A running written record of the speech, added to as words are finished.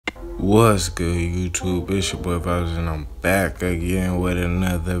What's good, YouTube? It's your boy Vibes, and I'm back again with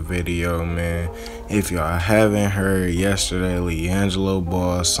another video, man. If y'all haven't heard, yesterday Liangelo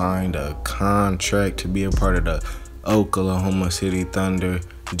Ball signed a contract to be a part of the Oklahoma City Thunder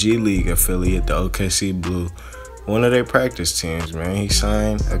G League affiliate, the OKC Blue, one of their practice teams, man. He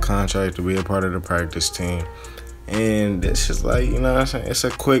signed a contract to be a part of the practice team. And this is like, you know what I'm saying, it's a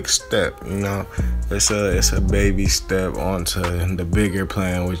quick step, you know. It's a baby step onto the bigger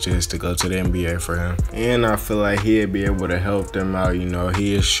plan, which is to go to the NBA for him. And I feel like he'd be able to help them out, you know.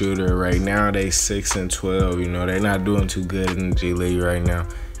 He is a shooter. Right now they 6-12, you know. They're not doing too good in the G League right now.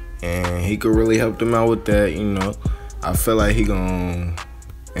 And he could really help them out with that, you know. I feel like he gonna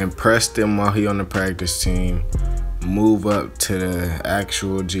impress them while he on the practice team, move up to the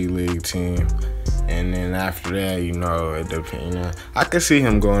actual G League team. And then after that, you know, it depends. You know, I could see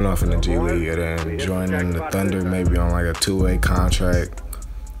him going off in the G League and then joining the Thunder, maybe on like a two-way contract,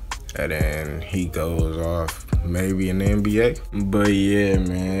 and then he goes off maybe in the NBA. But yeah,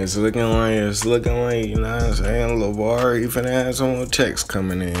 man, it's looking like, you know what I'm saying, LaVar even has some checks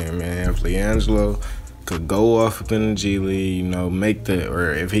coming in, man. If Liangelo could go off in the G League, you know,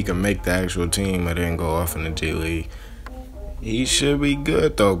 or if he can make the actual team and then go off in the G League, he should be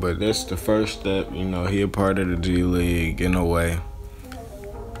good though. But that's the first step, you know. He a part of the G League in a way.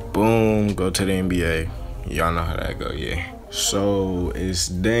 Boom, go to the NBA. Y'all know how that go, yeah. So it's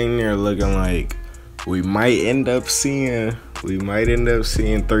dang near looking like we might end up seeing 3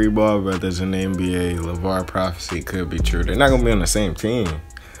 ball brothers in the NBA. LaVar prophecy could be true. They're not gonna be on the same team,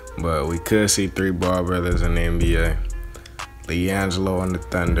 but we could see 3 ball brothers in the NBA. Liangelo on the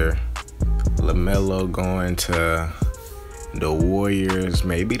Thunder, LaMelo going to the Warriors,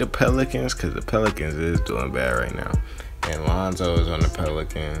 maybe the Pelicans, because the Pelicans is doing bad right now. And Lonzo is on the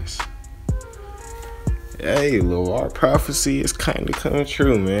Pelicans. Hey, LaVar prophecy is kind of coming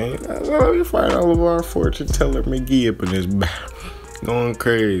true, man. So let me find out LaVar fortune teller McGee up in his back, going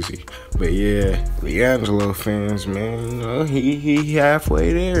crazy. But yeah, Liangelo fans, man, you know, he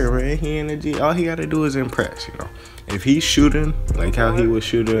halfway there, man. He in the G. All he got to do is impress, you know. If he's shooting like how he was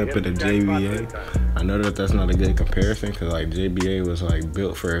shooting up at the JBA, I know that that's not a good comparison because like JBA was like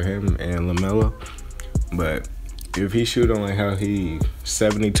built for him and LaMelo. But if he's shooting like how he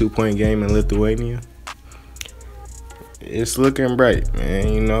 72-point game in Lithuania, it's looking bright,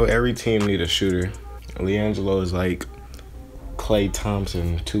 man. You know, every team need a shooter. Liangelo is like Klay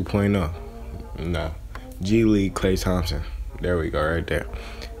Thompson 2.0. No, G League Klay Thompson. There we go, right there.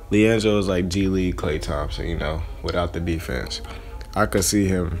 Liangelo is like G League Klay Thompson, you know, without the defense. I could see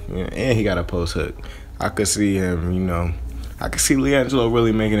him, you know, and he got a post hook. I could see him, you know, I could see Liangelo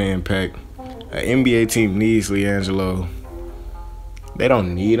really making an impact. An NBA team needs Liangelo. They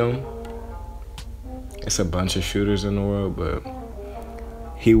don't need him. It's a bunch of shooters in the world, but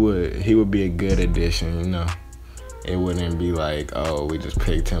he would be a good addition, you know. It wouldn't be like, oh, we just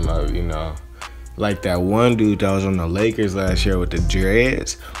picked him up, you know. Like that one dude that was on the Lakers last year with the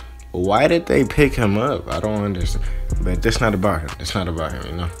dreads. Why did they pick him up? I don't understand. But that's not about him. It's not about him,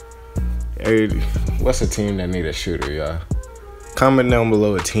 you know. What's a team that need a shooter, y'all? Comment down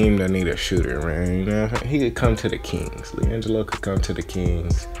below a team that need a shooter, man. You know, he could come to the Kings. Liangelo could come to the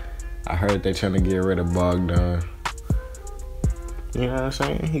Kings. I heard they're trying to get rid of Bogdan. You know what I'm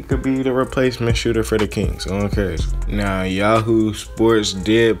saying? He could be the replacement shooter for the Kings. Going crazy. Now, Yahoo Sports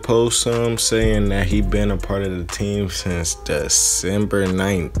did post some saying that he been a part of the team since December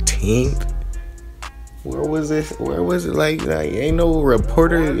 19th. Where was it? Like ain't no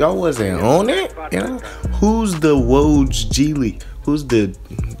reporter? Y'all wasn't on it? You know? Who's the Woj G League? Who's the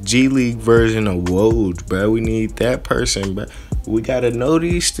G League version of Woj, bro? We need that person, bro. We gotta know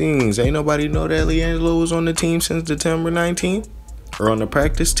these things. Ain't nobody know that Liangelo was on the team since December 19th? Or on the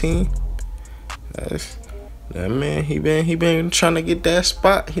practice team. That man, he been trying to get that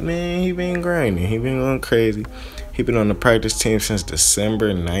spot. He been grinding. He been going crazy. He been on the practice team since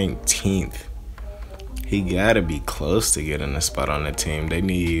December 19th. He gotta be close to getting a spot on the team.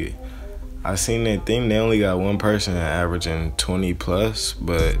 I seen that thing. They only got one person averaging 20 plus,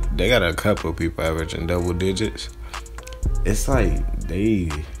 but they got a couple people averaging double digits. It's like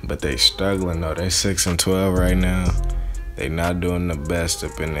they struggling though. They're 6-12 right now. They not doing the best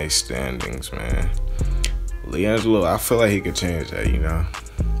up in their standings, man. Liangelo, I feel like he could change that, you know.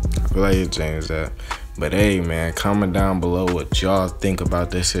 I feel like he could change that. But hey, man, comment down below what y'all think about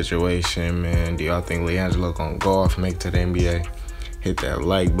this situation, man. Do y'all think Liangelo gonna go off, make it to the NBA? Hit that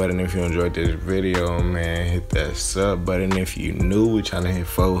like button if you enjoyed this video, man. Hit that sub button if you new. We trying to hit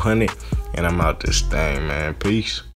 400, and I'm out this thing, man. Peace.